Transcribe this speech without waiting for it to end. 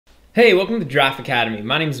Hey, welcome to Draft Academy.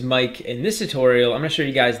 My name is Mike. In this tutorial, I'm going to show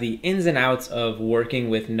you guys the ins and outs of working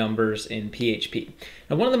with numbers in PHP.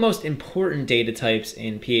 Now, one of the most important data types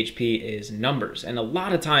in PHP is numbers, and a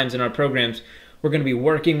lot of times in our programs, we're going to be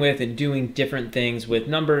working with and doing different things with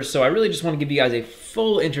numbers. So I really just want to give you guys a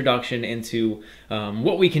full introduction into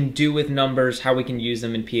what we can do with numbers, how we can use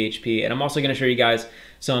them in PHP, and I'm also going to show you guys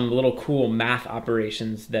some little cool math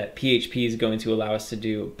operations that PHP is going to allow us to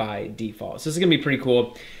do by default. So this is going to be pretty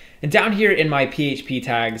cool. And down here in my PHP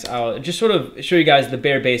tags, I'll just sort of show you guys the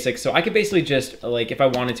bare basics. So I could basically just, like, if I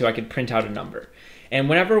wanted to, I could print out a number. And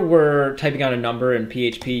whenever we're typing out a number in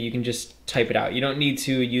PHP, you can just type it out. You don't need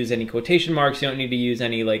to use any quotation marks. You don't need to use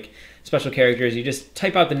any like special characters. You just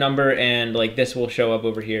type out the number and like this will show up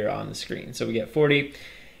over here on the screen. So we get 40.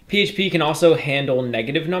 PHP can also handle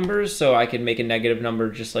negative numbers. So I could make a negative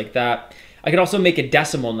number just like that. I could also make a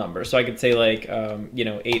decimal number. So I could say like,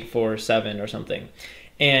 847 or something.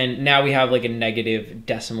 And now we have like a negative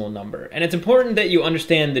decimal number. And it's important that you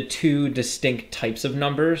understand the two distinct types of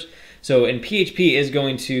numbers. So in PHP is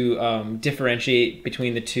going to differentiate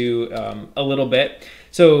between the two a little bit.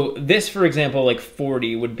 So this, for example, like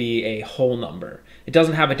 40 would be a whole number. It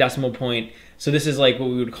doesn't have a decimal point. So this is like what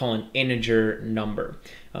we would call an integer number.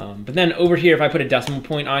 But then over here, if I put a decimal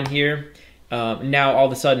point on here, now all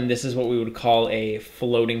of a sudden this is what we would call a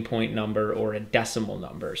floating point number or a decimal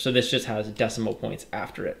number. So this just has decimal points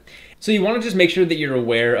after it. So you want to just make sure that you're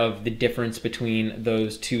aware of the difference between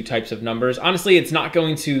those two types of numbers. Honestly, it's not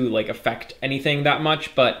going to like affect anything that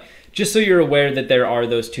much, but just so you're aware that there are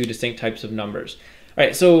those two distinct types of numbers. All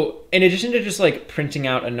right, so in addition to just like printing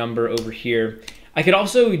out a number over here, I could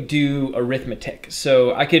also do arithmetic.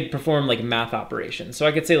 So I could perform like math operations. So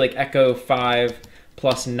I could say like echo 5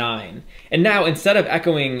 plus 9. And now instead of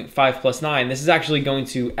echoing 5 plus 9, this is actually going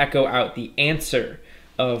to echo out the answer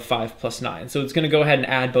of 5 plus 9. So it's going to go ahead and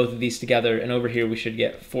add both of these together, and over here we should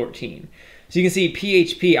get 14. So you can see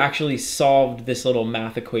PHP actually solved this little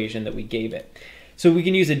math equation that we gave it. So we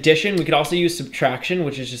can use addition. We could also use subtraction,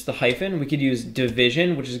 which is just the hyphen. We could use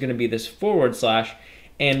division, which is going to be this /,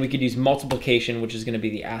 and we could use multiplication, which is going to be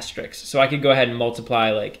the asterisk. So I could go ahead and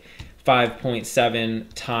multiply like 5.7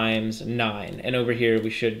 times 9, and over here we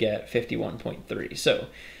should get 51.3. So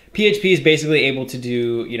PHP is basically able to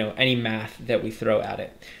do, any math that we throw at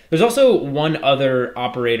it. There's also one other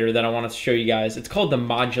operator that I want to show you guys. It's called the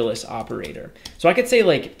modulus operator. So I could say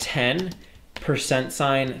like 10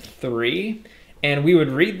 %3, and we would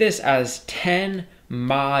read this as 10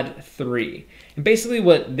 mod 3. And basically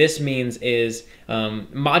what this means is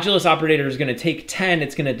modulus operator is going to take 10,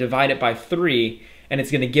 it's going to divide it by 3, and it's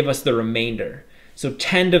going to give us the remainder. So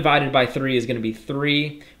 10 divided by 3 is going to be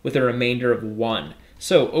 3 with a remainder of 1.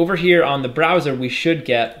 So over here on the browser, we should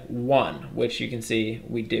get 1, which you can see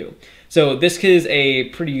we do. So this is a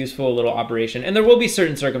pretty useful little operation. And there will be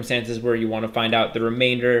certain circumstances where you want to find out the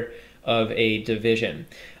remainder of a division.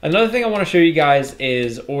 Another thing I want to show you guys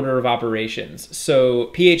is order of operations.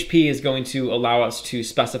 So PHP is going to allow us to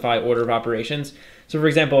specify order of operations. So for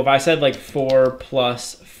example, if I said like 4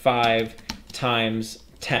 plus 5 times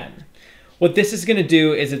 10. What this is going to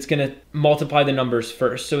do is it's going to multiply the numbers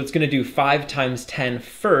first. So it's going to do 5 times 10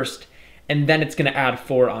 first, and then it's going to add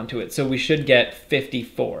 4 onto it. So we should get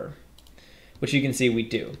 54, which you can see we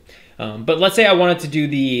do. But let's say I wanted to do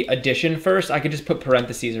the addition first. I could just put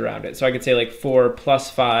parentheses around it. So I could say like 4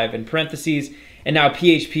 plus 5 in parentheses. And now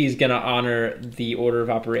PHP is going to honor the order of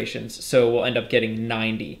operations. So we'll end up getting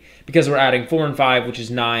 90 because we're adding 4 and 5, which is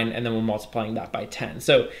 9, and then we're multiplying that by 10.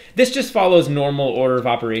 So this just follows normal order of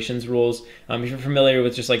operations rules. If you're familiar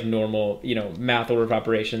with just like normal, math order of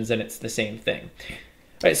operations, then it's the same thing.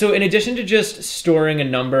 All right, so in addition to just storing a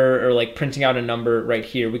number or like printing out a number right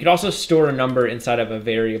here, we could also store a number inside of a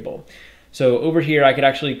variable. So over here, I could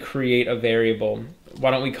actually create a variable.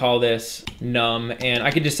 Why don't we call this num, and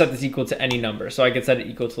I could just set this equal to any number. So I could set it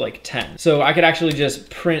equal to like 10. So I could actually just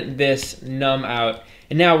print this num out,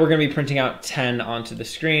 and now we're gonna be printing out 10 onto the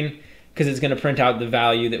screen because it's gonna print out the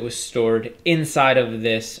value that was stored inside of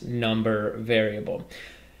this number variable.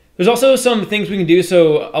 There's also some things we can do.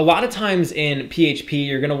 So a lot of times in PHP,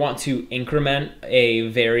 you're gonna want to increment a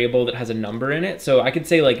variable that has a number in it. So I could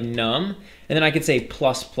say like num, and then I could say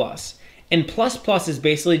plus plus. And plus plus is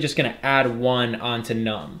basically just going to add 1 onto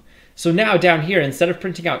num. So now down here, instead of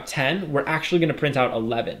printing out 10, we're actually going to print out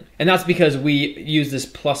 11. And that's because we use this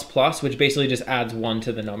plus plus, which basically just adds 1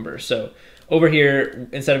 to the number. So over here,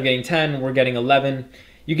 instead of getting 10, we're getting 11.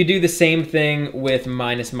 you could do the same thing with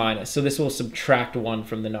minus minus. So this will subtract 1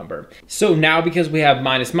 from the number. So now because we have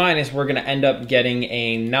minus minus, we're going to end up getting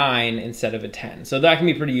a 9 instead of a 10. So that can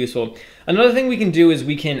be pretty useful. Another thing we can do is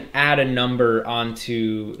we can add a number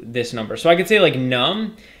onto this number. So I could say like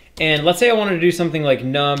num, and let's say I wanted to do something like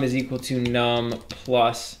num is equal to num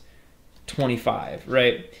plus 25,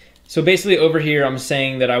 right? So basically over here, I'm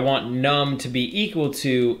saying that I want num to be equal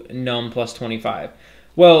to num plus 25.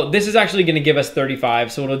 Well, this is actually going to give us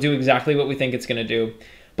 35, so it'll do exactly what we think it's going to do.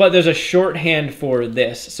 But there's a shorthand for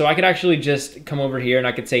this. So I could actually just come over here and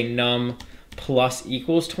I could say num plus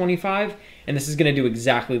equals 25, and this is going to do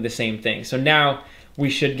exactly the same thing. So now we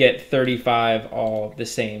should get 35 all the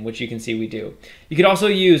same, which you can see we do. You could also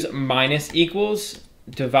use minus equals,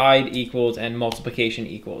 divide equals, and multiplication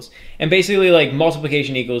equals. And basically like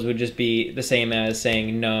multiplication equals would just be the same as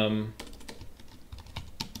saying num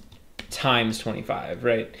times 25,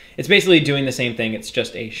 right? It's basically doing the same thing, it's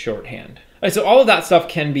just a shorthand. All right, so all of that stuff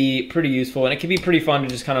can be pretty useful, and it can be pretty fun to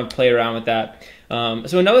just kind of play around with that.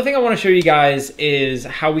 So another thing I want to show you guys is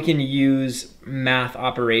how we can use math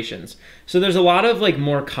operations. So there's a lot of like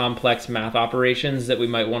more complex math operations that we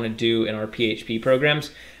might want to do in our PHP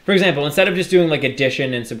programs. For example, instead of just doing like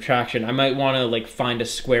addition and subtraction, I might want to like find a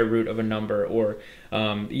square root of a number, or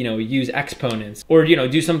use exponents, or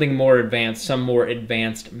do something more advanced, some more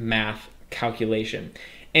advanced math calculation.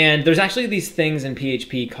 And there's actually these things in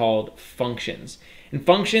PHP called functions. And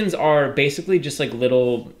functions are basically just like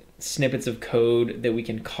little snippets of code that we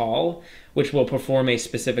can call, which will perform a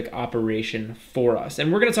specific operation for us.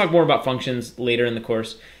 And we're going to talk more about functions later in the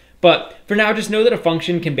course. But for now, just know that a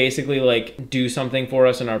function can basically like do something for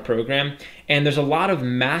us in our program. And there's a lot of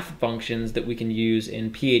math functions that we can use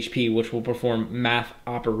in PHP, which will perform math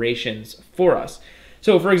operations for us.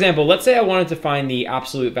 So for example, let's say I wanted to find the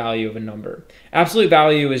absolute value of a number. Absolute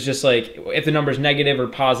value is just like, if the number is negative or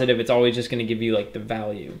positive, it's always just going to give you like the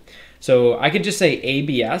value. So I could just say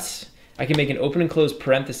ABS. I can make an open and close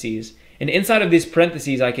parentheses. And inside of these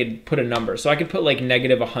parentheses, I could put a number. So I could put like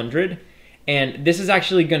negative 100. And this is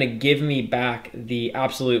actually going to give me back the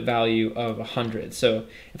absolute value of 100. So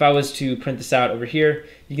if I was to print this out over here,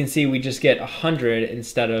 you can see we just get 100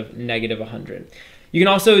 instead of negative 100. You can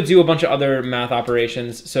also do a bunch of other math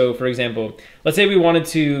operations. So for example, let's say we wanted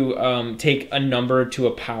to take a number to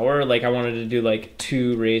a power, like I wanted to do like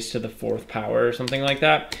 2 raised to the 4th power or something like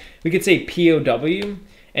that. We could say POW,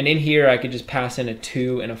 and in here I could just pass in a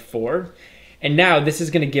 2 and a 4. And now this is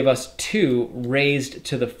going to give us 2 raised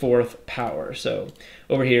to the 4th power. So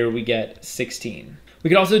over here we get 16. We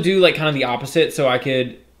could also do like kind of the opposite. So I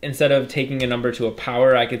could, instead of taking a number to a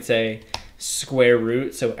power, I could say square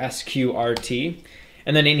root, so SQRT.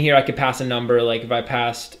 And then in here I could pass a number, like if I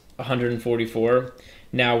passed 144,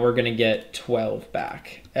 now we're going to get 12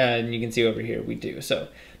 back. And you can see over here we do. So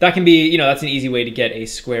that can be, that's an easy way to get a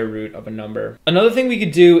square root of a number. Another thing we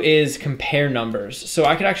could do is compare numbers. So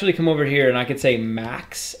I could actually come over here and I could say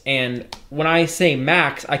max. And when I say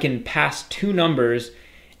max, I can pass 2 numbers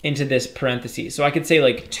into this parentheses. So I could say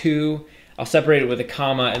like 2, I'll separate it with a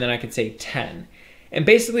comma, and then I could say 10. And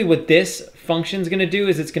basically what this function is going to do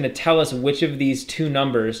is it's going to tell us which of these 2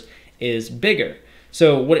 numbers is bigger.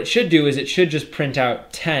 So what it should do is it should just print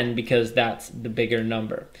out 10 because that's the bigger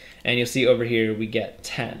number. And you'll see over here we get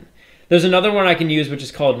 10. There's another one I can use which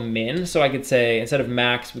is called min. So I could say, instead of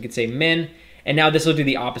max, we could say min. And now this will do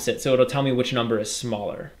the opposite. So it'll tell me which number is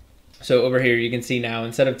smaller. So over here you can see now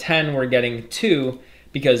instead of 10 we're getting 2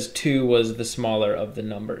 because 2 was the smaller of the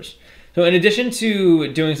numbers. So in addition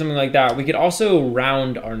to doing something like that, we could also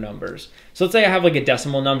round our numbers. So let's say I have like a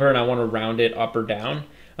decimal number and I want to round it up or down.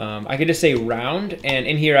 I could just say round, and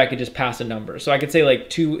in here I could just pass a number. So I could say like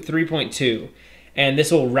 3.2, and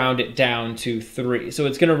this will round it down to 3. So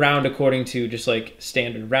it's going to round according to just like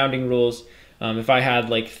standard rounding rules. If I had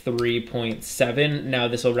like 3.7, now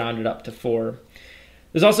this will round it up to 4.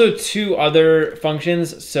 There's also 2 other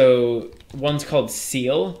functions. So one's called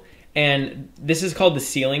ceil, and this is called the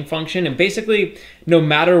ceiling function. And basically, no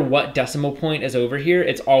matter what decimal point is over here,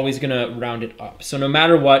 it's always going to round it up. So no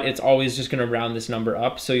matter what, it's always just going to round this number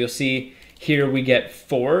up. So you'll see here we get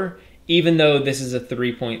 4, even though this is a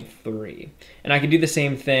 3.3. And I could do the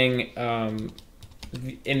same thing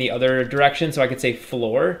in the other direction. So I could say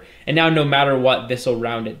floor, and now no matter what, this will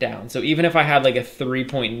round it down. So even if I had like a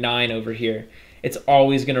 3.9 over here, it's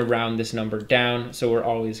always going to round this number down. So we're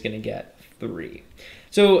always going to get 3.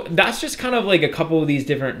 So that's just kind of like a couple of these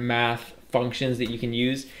different math functions that you can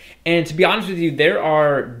use. And to be honest with you, there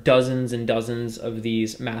are dozens and dozens of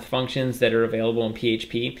these math functions that are available in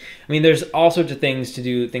PHP. I mean, there's all sorts of things to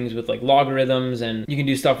do things with like logarithms, and you can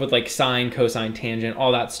do stuff with like sine, cosine, tangent,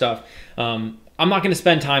 all that stuff. I'm not going to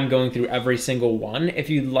spend time going through every single one. If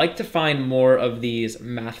you'd like to find more of these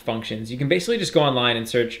math functions, you can basically just go online and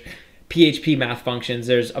search PHP math functions.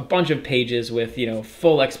 There's a bunch of pages with,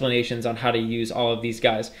 full explanations on how to use all of these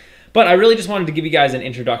guys. But I really just wanted to give you guys an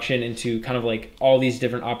introduction into kind of like all these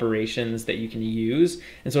different operations that you can use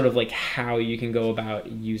and sort of like how you can go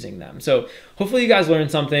about using them. So hopefully you guys learned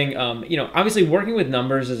something. Obviously working with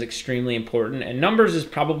numbers is extremely important, and numbers is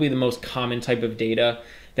probably the most common type of data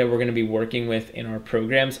that we're going to be working with in our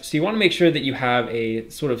programs. So you want to make sure that you have a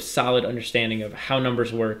sort of solid understanding of how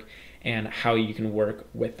numbers work and how you can work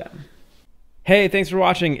with them. Hey, thanks for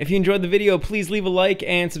watching. If you enjoyed the video, please leave a like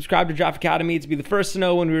and subscribe to Draft Academy to be the first to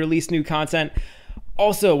know when we release new content.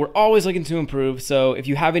 Also, we're always looking to improve, so if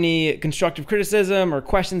you have any constructive criticism or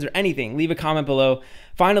questions or anything, leave a comment below.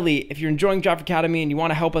 Finally, if you're enjoying Draft Academy and you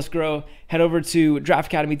want to help us grow, head over to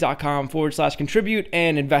draftacademy.com/contribute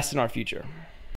and invest in our future.